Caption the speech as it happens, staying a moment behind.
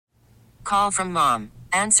Call from mom.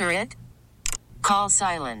 Answer it. Call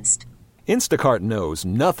silenced. Instacart knows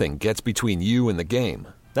nothing gets between you and the game.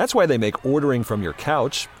 That's why they make ordering from your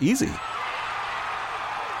couch easy.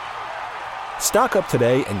 Stock up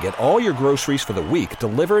today and get all your groceries for the week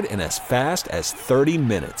delivered in as fast as 30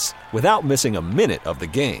 minutes without missing a minute of the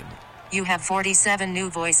game. You have 47 new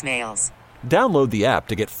voicemails. Download the app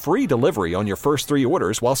to get free delivery on your first 3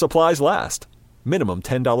 orders while supplies last. Minimum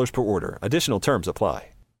 $10 per order. Additional terms apply.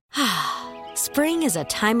 Spring is a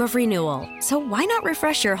time of renewal, so why not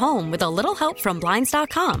refresh your home with a little help from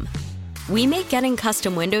Blinds.com? We make getting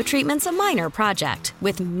custom window treatments a minor project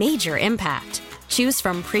with major impact. Choose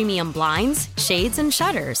from premium blinds, shades, and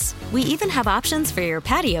shutters. We even have options for your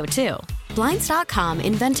patio, too. Blinds.com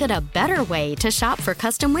invented a better way to shop for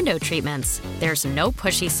custom window treatments. There's no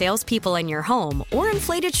pushy salespeople in your home or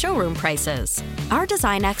inflated showroom prices. Our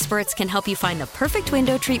design experts can help you find the perfect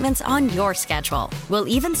window treatments on your schedule. We'll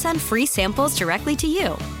even send free samples directly to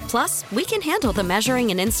you. Plus, we can handle the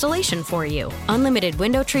measuring and installation for you. Unlimited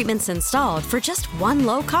window treatments installed for just one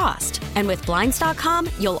low cost. And with Blinds.com,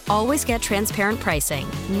 you'll always get transparent pricing.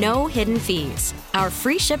 No hidden fees. Our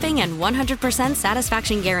free shipping and 100%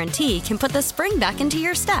 satisfaction guarantee can put the spring back into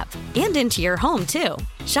your step and into your home, too.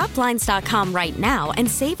 Shop Blinds.com right now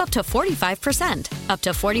and save up to 45%. Up to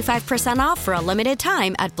 45% off for a limited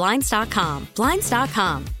time at Blinds.com.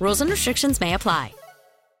 Blinds.com. Rules and restrictions may apply.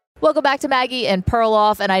 Welcome back to Maggie and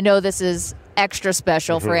Perloff, and I know this is extra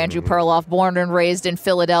special for Andrew Perloff, born and raised in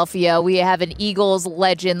Philadelphia. We have an Eagles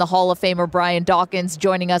legend, the Hall of Famer Brian Dawkins,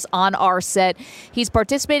 joining us on our set. He's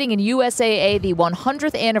participating in USAA, the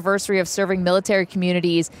 100th anniversary of serving military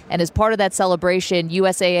communities, and as part of that celebration,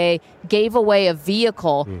 USAA gave away a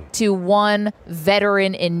vehicle to one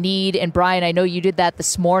veteran in need. And Brian, I know you did that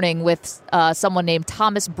this morning with someone named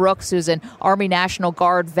Thomas Brooks, who's an Army National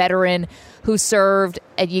Guard veteran who served,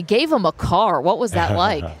 and you gave him a car. What was that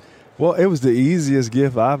like? Well, it was the easiest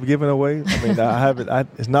gift I've given away. I mean,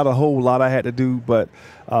 it's not a whole lot I had to do, but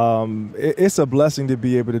it's a blessing to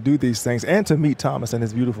be able to do these things and to meet Thomas and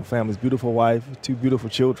his beautiful family, his beautiful wife, 2 beautiful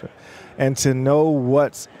children, and to know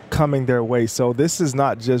what's coming their way. So this is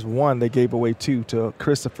not just one. They gave away 2 to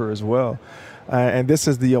Christopher as well. And this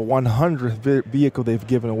is the 100th vehicle they've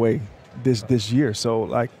given away this year. So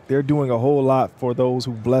like they're doing a whole lot for those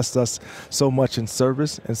who blessed us so much in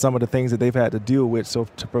service and some of the things that they've had to deal with. So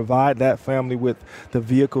to provide that family with the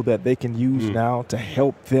vehicle that they can use now to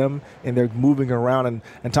help them, and they're moving around.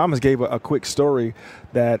 And Thomas gave a quick story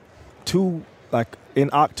that in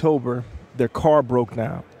October, their car broke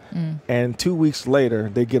down. And 2 weeks later,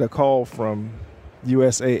 they get a call from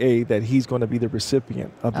USAA that he's going to be the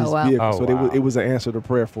recipient of this vehicle. So it was an answer to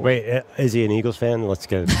prayer for him. Wait, is he an Eagles fan? Let's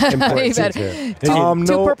get important here.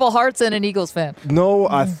 Two Purple Hearts and an Eagles fan. No,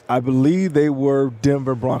 I believe they were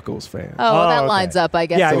Denver Broncos fans. That lines up, I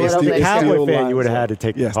guess. Yeah, a little bit. If Cowboy fan, you would have had to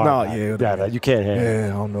take the car. No, you can't have it. Yeah, I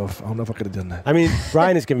don't know if I could have done that. I mean,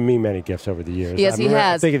 Brian has given me many gifts over the years. Yes, he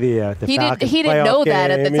has. Think of the he Falcons didn't know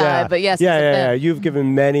that at the time, but yes. Yeah. You've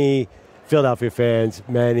given many Philadelphia fans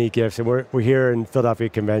many gifts, and we're here in Philadelphia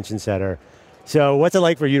Convention Center. So what's it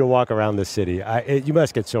like for you to walk around this city? You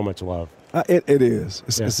must get so much love. It is.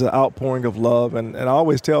 It's an outpouring of love, and I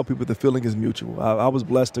always tell people the feeling is mutual. I was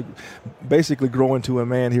blessed to basically grow into a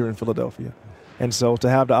man here in Philadelphia. And so to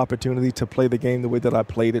have the opportunity to play the game the way that I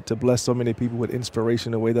played it, to bless so many people with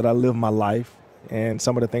inspiration the way that I live my life, and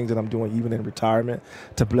some of the things that I'm doing even in retirement,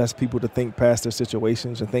 to bless people to think past their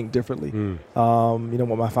situations and think differently.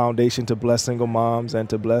 With my foundation to bless single moms and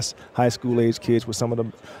to bless high school age kids with some of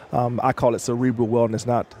the, I call it cerebral wellness,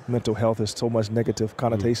 not mental health. There's so much negative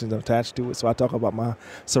connotations attached to it. So I talk about my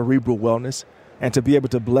cerebral wellness, and to be able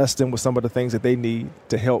to bless them with some of the things that they need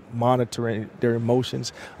to help monitor their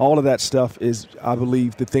emotions. All of that stuff is, I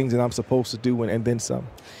believe, the things that I'm supposed to do and then some.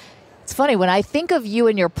 It's funny, when I think of you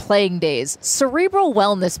in your playing days, cerebral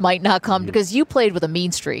wellness might not come because you played with a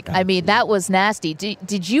mean streak. I mean, that was nasty.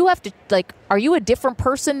 Did you have to, are you a different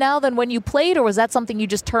person now than when you played, or was that something you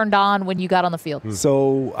just turned on when you got on the field?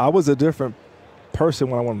 So I was a different person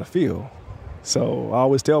when I went on the field. So I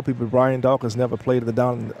always tell people Brian Dawkins never played the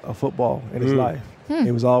down of football in his life.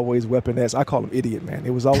 It was always weaponized. I call him idiot man.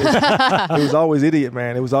 It was always idiot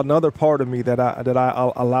man. It was another part of me that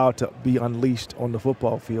I allowed to be unleashed on the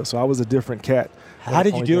football field. So I was a different cat. How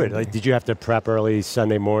did you do it? Did you have to prep early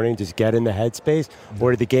Sunday morning, just get in the headspace,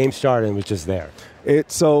 or did the game start and it was just there?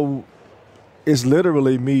 It's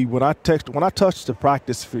literally me. When I touch the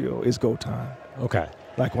practice field, it's go time. Okay.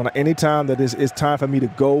 Like anytime that it's time for me to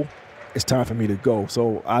go, it's time for me to go.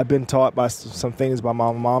 So I've been taught by some things by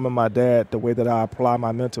my mom and my dad, the way that I apply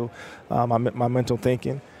my mental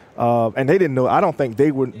thinking. And they didn't know. I don't think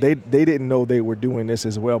they didn't know they were doing this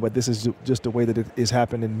as well. But this is just the way that it is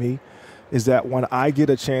happening in me. Is that when I get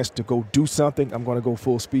a chance to go do something, I'm going to go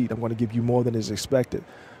full speed. I'm going to give you more than is expected.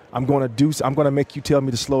 I'm going to make you tell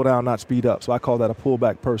me to slow down, not speed up. So I call that a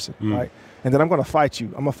pullback person, right? And then I'm going to fight you.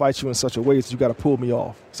 I'm going to fight you in such a way that you got to pull me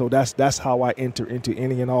off. So that's how I enter into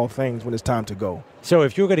any and all things when it's time to go. So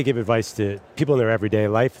if you were going to give advice to people in their everyday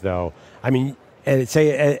life, though, I mean, and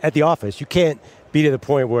say at the office, you can't be to the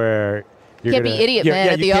point where you can't be idiot man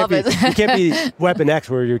at the office. You can't be Weapon X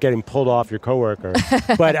where you're getting pulled off your coworker.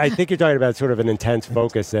 But I think you're talking about sort of an intense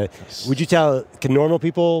focus. Would you can normal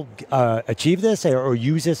people achieve this or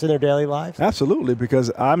use this in their daily lives? Absolutely, because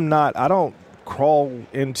I don't crawl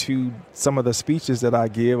into some of the speeches that I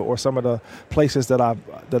give or some of the places that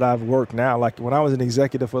I've worked now. Like when I was an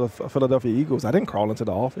executive for the Philadelphia Eagles, I didn't crawl into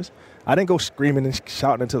the office. I didn't go screaming and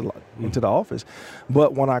shouting into the office.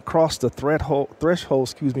 But when I crossed the threshold,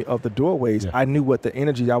 of the doorways, I knew what the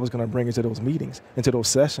energy I was going to bring into those meetings, into those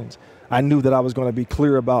sessions. I knew that I was going to be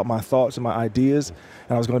clear about my thoughts and my ideas,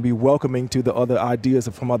 and I was going to be welcoming to the other ideas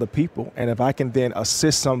from other people. And if I can then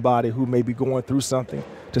assist somebody who may be going through something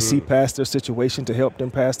to see past their situation, to help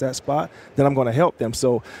them past that spot, then I'm going to help them.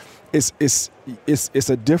 So it's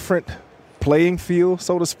a different playing field,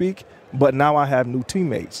 so to speak, but now I have new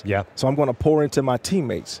teammates. Yeah. So I'm going to pour into my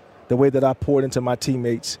teammates the way that I poured into my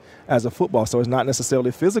teammates as a football. So it's not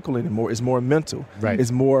necessarily physical anymore. It's more mental. Right.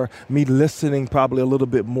 It's more me listening probably a little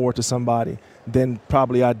bit more to somebody than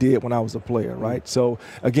probably I did when I was a player, right? So,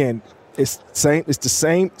 again, it's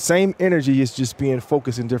the same energy. It's just being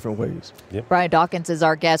focused in different ways. Yep. Brian Dawkins is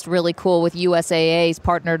our guest. Really cool with USAA. He's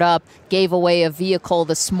partnered up, gave away a vehicle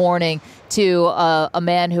this morning to a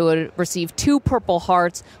man who had received 2 Purple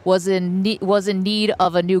Hearts, was in need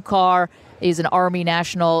of a new car. He's an Army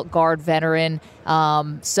National Guard veteran.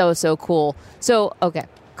 So cool. So, okay,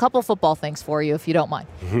 couple football things for you, if you don't mind.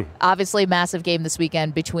 Obviously, massive game this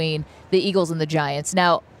weekend between the Eagles and the Giants.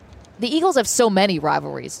 Now, the Eagles have so many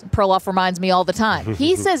rivalries. Perloff reminds me all the time.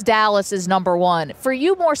 He says Dallas is number 1. For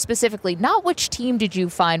you more specifically, not which team did you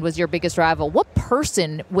find was your biggest rival? What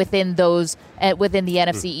person within the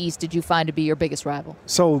NFC East did you find to be your biggest rival?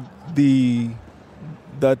 So I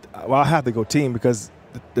have to go team because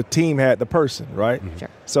the team had the person, right? Sure.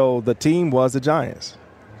 So the team was the Giants.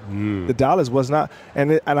 The Dallas was not,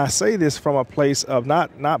 and I say this from a place of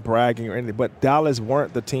not bragging or anything, but Dallas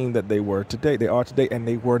weren't the team that they were today. They are today, and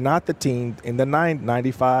they were not the team in the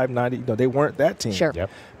 95, 90. No, they weren't that team. Sure. Yep.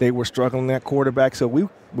 They were struggling at quarterback, so we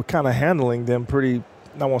were kind of handling them pretty,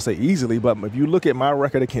 I won't say easily, but if you look at my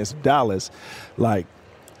record against Dallas,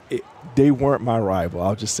 they weren't my rival.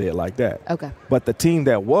 I'll just say it like that. Okay. But the team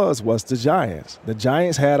that was the Giants. The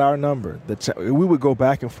Giants had our number. We would go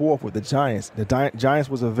back and forth with the Giants. The Giants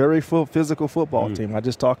was a very physical football team. I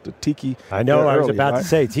just talked to Tiki. I know. I was about to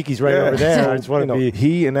say Tiki's right over there. So, I just want to be.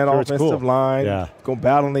 He and that offensive line go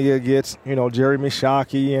battling against Jeremy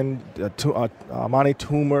Shockey and Monty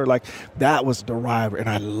Toomer. Like that was the rival, and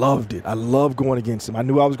I loved it. I loved going against him. I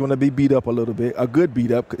knew I was going to be beat up a little bit, a good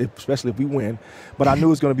beat up, especially if we win. But I knew it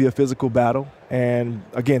was going to be a physical battle, and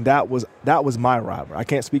again, that was my rivalry. I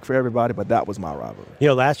can't speak for everybody, but that was my rivalry.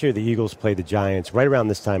 Last year the Eagles played the Giants right around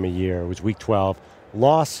this time of year. It was Week 12,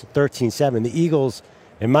 lost 13-7. The Eagles,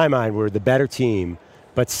 in my mind, were the better team,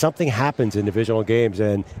 but something happens in divisional games,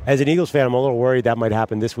 and as an Eagles fan, I'm a little worried that might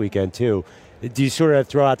happen this weekend too. Do you sort of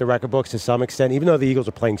throw out the record books to some extent, even though the Eagles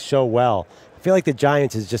are playing so well? I feel like the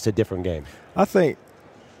Giants is just a different game. I think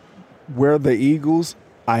where the Eagles,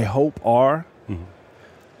 I hope, are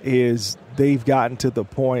is they've gotten to the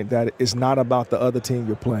point that it's not about the other team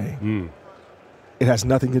you're playing. It has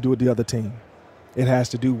nothing to do with the other team. It has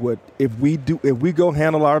to do with if we go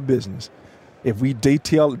handle our business, if we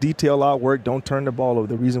detail our work, don't turn the ball over.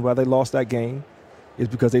 The reason why they lost that game is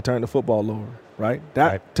because they turned the football over, right?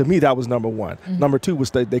 To me, that was number 1. Number 2 was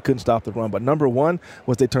they couldn't stop the run. But number 1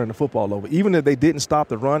 was they turned the football over. Even if they didn't stop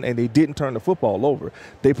the run and they didn't turn the football over,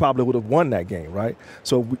 they probably would have won that game, right?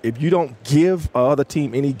 So if you don't give other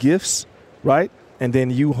team any gifts, right, and then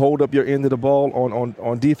you hold up your end of the ball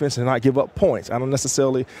on defense and not give up points. I'm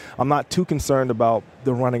not too concerned about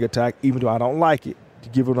the running attack, even though I don't like it,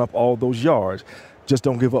 giving up all those yards. Just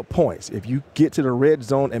don't give up points. If you get to the red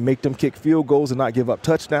zone and make them kick field goals and not give up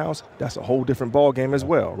touchdowns, that's a whole different ball game as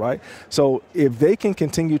well, right? So if they can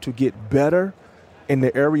continue to get better in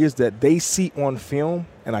the areas that they see on film,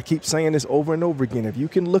 and I keep saying this over and over again, if you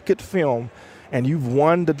can look at film and you've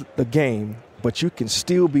won the game, but you can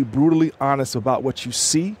still be brutally honest about what you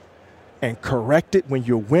see and correct it when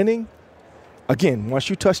you're winning, again, once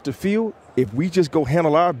you touch the field, if we just go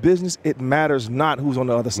handle our business, it matters not who's on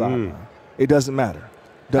the other sideline. It doesn't matter.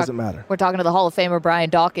 Doesn't matter. We're talking to the Hall of Famer Brian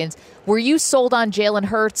Dawkins. Were you sold on Jalen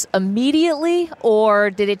Hurts immediately, or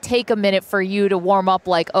did it take a minute for you to warm up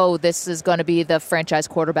like, oh, this is going to be the franchise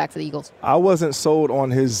quarterback for the Eagles? I wasn't sold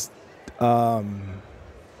on his Call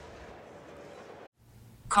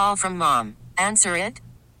from mom. Answer it.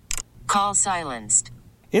 Call silenced.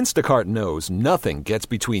 Instacart knows nothing gets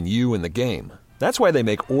between you and the game. That's why they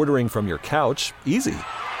make ordering from your couch easy.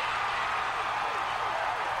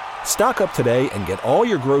 Stock up today and get all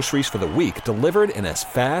your groceries for the week delivered in as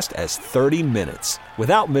fast as 30 minutes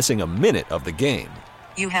without missing a minute of the game.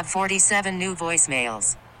 You have 47 new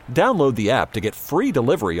voicemails. Download the app to get free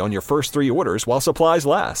delivery on your first 3 orders while supplies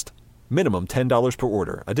last. Minimum $10 per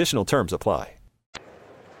order. Additional terms apply.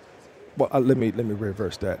 Well, let me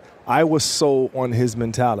reverse that. I was sold on his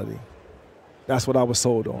mentality. That's what I was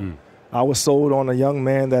sold on. I was sold on a young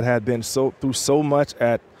man that had been through so much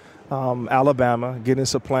at Alabama, getting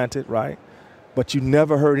supplanted, right? But you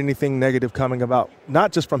never heard anything negative coming about,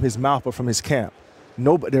 not just from his mouth, but from his camp.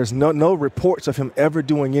 There's no reports of him ever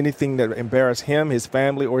doing anything that embarrassed him, his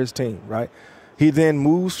family, or his team, right? He then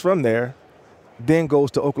moves from there, then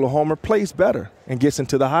goes to Oklahoma, plays better, and gets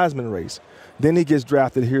into the Heisman race. Then he gets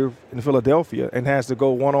drafted here in Philadelphia and has to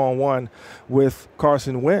go one-on-one with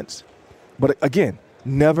Carson Wentz. But again,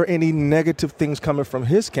 never any negative things coming from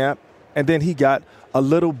his camp, and then he got a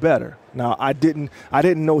little better. Now, I didn't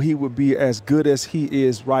know he would be as good as he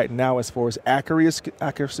is right now as far as accuracy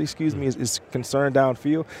is concerned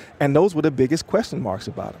downfield, and those were the biggest question marks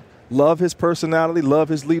about him. Love his personality, love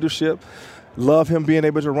his leadership, love him being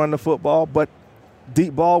able to run the football, but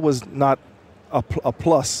deep ball was not a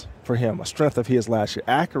plus for him, a strength of his last year.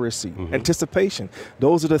 Accuracy, anticipation,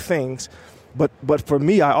 those are the things. But for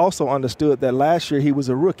me, I also understood that last year he was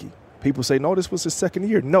a rookie. People say, no, this was his second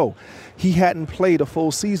year. No, he hadn't played a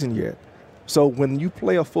full season yet. So when you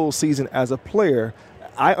play a full season as a player,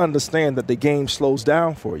 I understand that the game slows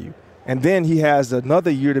down for you. And then he has another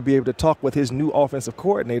year to be able to talk with his new offensive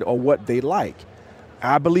coordinator or what they like.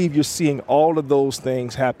 I believe you're seeing all of those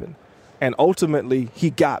things happen. And ultimately, he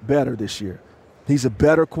got better this year. He's a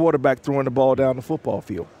better quarterback throwing the ball down the football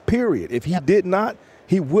field, period. If he did not,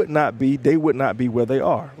 they would not be where they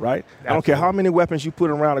are, right? Absolutely. I don't care how many weapons you put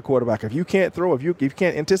around a quarterback. If you can't throw, if you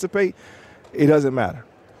can't anticipate, it doesn't matter.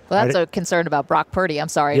 Well, that's a concern about Brock Purdy. I'm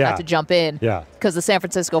sorry not to jump in. Yeah. Because the San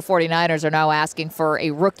Francisco 49ers are now asking for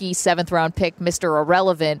a rookie 7th-round pick, Mr.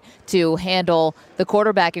 Irrelevant, to handle the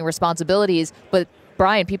quarterbacking responsibilities. But,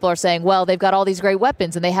 Brian, people are saying, well, they've got all these great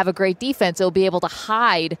weapons and they have a great defense. It'll be able to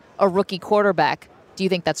hide a rookie quarterback. Do you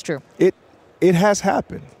think that's true? It has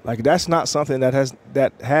happened. Like, that's not something that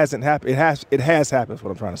hasn't happened. It has happened is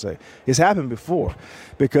what I'm trying to say. It's happened before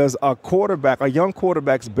because a young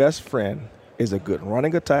quarterback's best friend is a good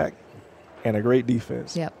running attack and a great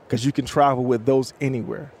defense. Yep. Because you can travel with those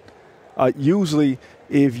anywhere. Usually,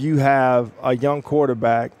 if you have a young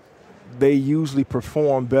quarterback, they usually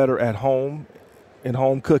perform better at home in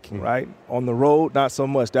home cooking, right? On the road, not so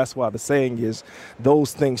much. That's why the saying is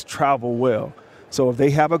those things travel well. So if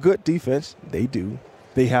they have a good defense, they do.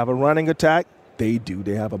 They have a running attack, they do.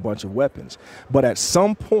 They have a bunch of weapons. But at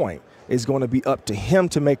some point, it's going to be up to him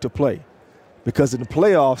to make the play. Because in the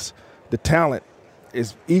playoffs, the talent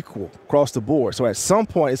is equal across the board. So at some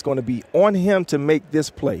point, it's going to be on him to make this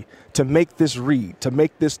play, to make this read, to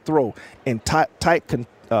make this throw in tight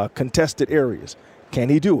contested areas. Can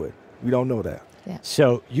he do it? We don't know that. Yeah.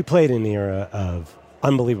 So you played in the era of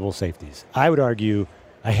unbelievable safeties. I would argue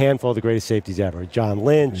a handful of the greatest safeties ever. John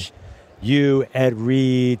Lynch, you, Ed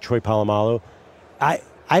Reed, Troy Polamalu.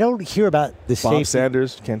 I don't hear about the safety. Bob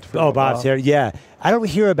Sanders. Can't Bob Sanders. Yeah. I don't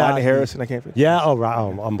hear about Rodney Harrison. I can't forget. Yeah.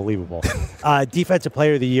 Unbelievable. Defensive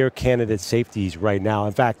Player of the Year candidate safeties right now.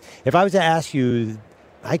 In fact, if I was to ask you,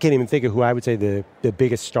 I can't even think of who I would say the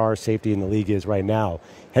biggest star safety in the league is right now.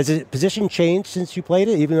 Has the position changed since you played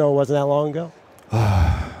it, even though it wasn't that long ago?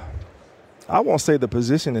 I won't say the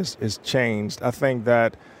position is changed. I think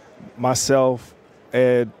that myself,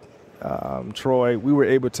 Ed, Troy, we were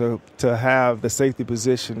able to have the safety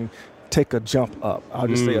position take a jump up. I'll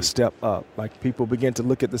just say a step up. Like, people begin to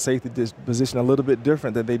look at the safety position a little bit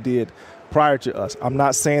different than they did prior to us. I'm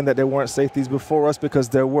not saying that there weren't safeties before us, because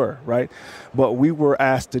there were, right? But we were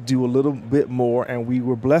asked to do a little bit more, and we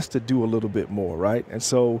were blessed to do a little bit more, right? And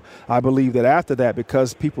so I believe that after that,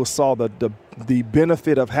 because people saw the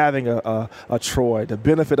benefit of having a Troy, the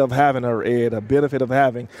benefit of having a Ed, the benefit of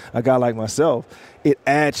having a guy like myself, it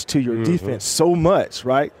adds to your defense so much,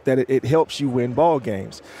 right, that it helps you win ball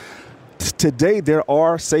games. Today, there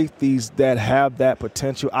are safeties that have that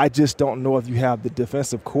potential. I just don't know if you have the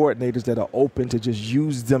defensive coordinators that are open to just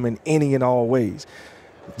use them in any and all ways.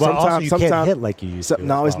 Well, also you can't hit like you used to.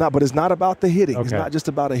 No, it's not. But it's not about the hitting. Okay. It's not just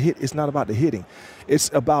about a hit. It's not about the hitting. It's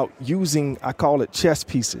about using, I call it chess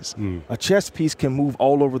pieces. A chess piece can move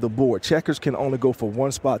all over the board. Checkers can only go from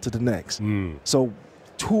one spot to the next. So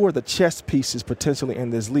who are the chess pieces potentially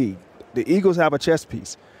in this league? The Eagles have a chess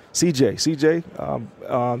piece. CJ,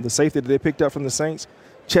 the safety that they picked up from the Saints,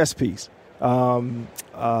 chess piece.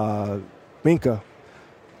 Minka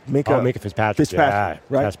Fitzpatrick, yeah,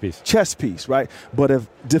 right? Chess piece, right? But if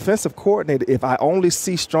defensive coordinator, if I only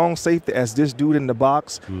see strong safety as this dude in the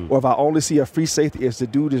box, or if I only see a free safety as the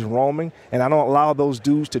dude is roaming, and I don't allow those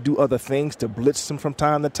dudes to do other things, to blitz them from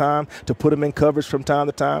time to time, to put them in coverage from time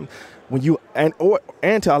to time,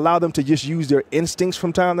 and to allow them to just use their instincts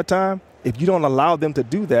from time to time, if you don't allow them to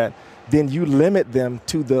do that, then you limit them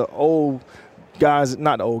to the old guys,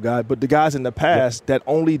 not the old guy, but the guys in the past that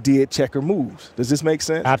only did checker moves. Does this make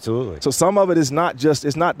sense? Absolutely. So some of it is not just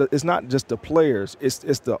just the players. It's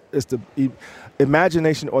the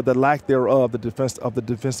imagination or the lack thereof the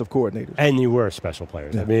defensive coordinators. And you were special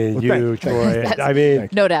players. Yeah. I mean, Well, Troy. I mean,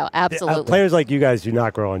 no doubt, absolutely. Players like you guys do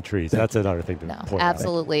not grow on trees. That's another thing to point out.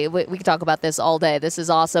 Absolutely. We can talk about this all day. This is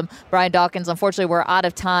awesome. Brian Dawkins, unfortunately, we're out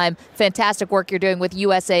of time. Fantastic work you're doing with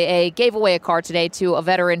USAA. Gave away a car today to a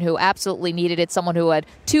veteran who absolutely needed it, someone who had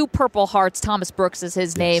 2 Purple Hearts. Thomas Brooks is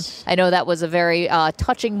his name. I know that was a very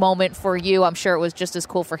touching moment for you. I'm sure it was just as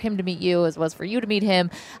cool for him to meet you as it was for you to meet him.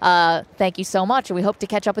 Thank you so much, and we hope to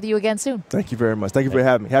catch up with you again soon. Thank you very much. Thank you for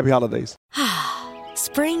having me. Happy holidays.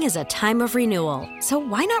 Spring is a time of renewal, so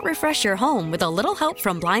why not refresh your home with a little help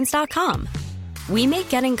from Blinds.com? We make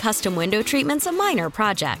getting custom window treatments a minor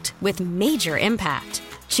project with major impact.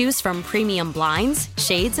 Choose from premium blinds,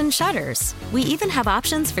 shades, and shutters. We even have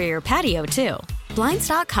options for your patio, too.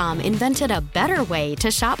 Blinds.com invented a better way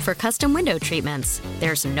to shop for custom window treatments.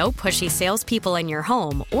 There's no pushy salespeople in your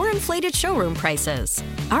home or inflated showroom prices.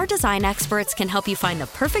 Our design experts can help you find the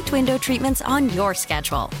perfect window treatments on your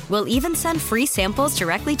schedule. We'll even send free samples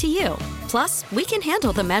directly to you. Plus, we can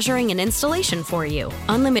handle the measuring and installation for you.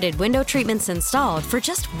 Unlimited window treatments installed for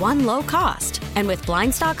just one low cost. And with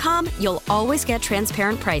Blinds.com, you'll always get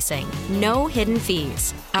transparent pricing. No hidden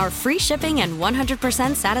fees. Our free shipping and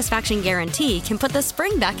 100% satisfaction guarantee can put the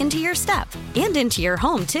spring back into your step and into your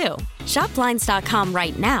home, too. Shop Blinds.com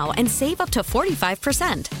right now and save up to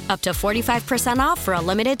 45%. Up to 45% off for a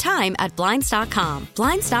limited time at Blinds.com.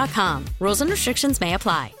 Blinds.com. Rules and restrictions may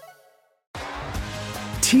apply.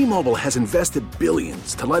 T-Mobile has invested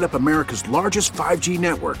billions to light up America's largest 5G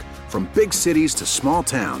network, from big cities to small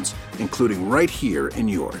towns, including right here in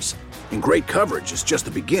yours. And great coverage is just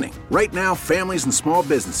the beginning. Right now, families and small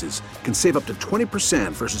businesses can save up to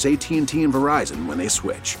 20% versus AT&T and Verizon when they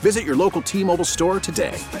switch. Visit your local T-Mobile store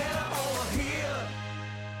today.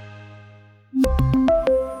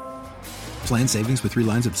 Plan savings with 3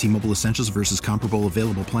 lines of T-Mobile Essentials versus comparable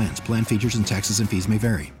available plans. Plan features and taxes and fees may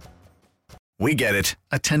vary. We get it.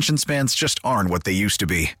 Attention spans just aren't what they used to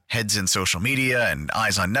be. Heads in social media and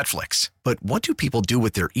eyes on Netflix. But what do people do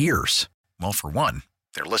with their ears? Well, for one,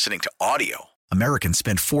 they're listening to audio. Americans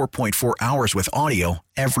spend 4.4 hours with audio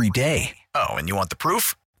every day. Oh, and you want the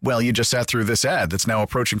proof? Well, you just sat through this ad that's now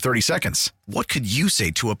approaching 30 seconds. What could you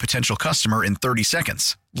say to a potential customer in 30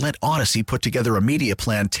 seconds? Let Odyssey put together a media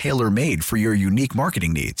plan tailor-made for your unique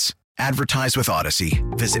marketing needs. Advertise with Odyssey.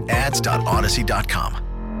 Visit ads.odyssey.com.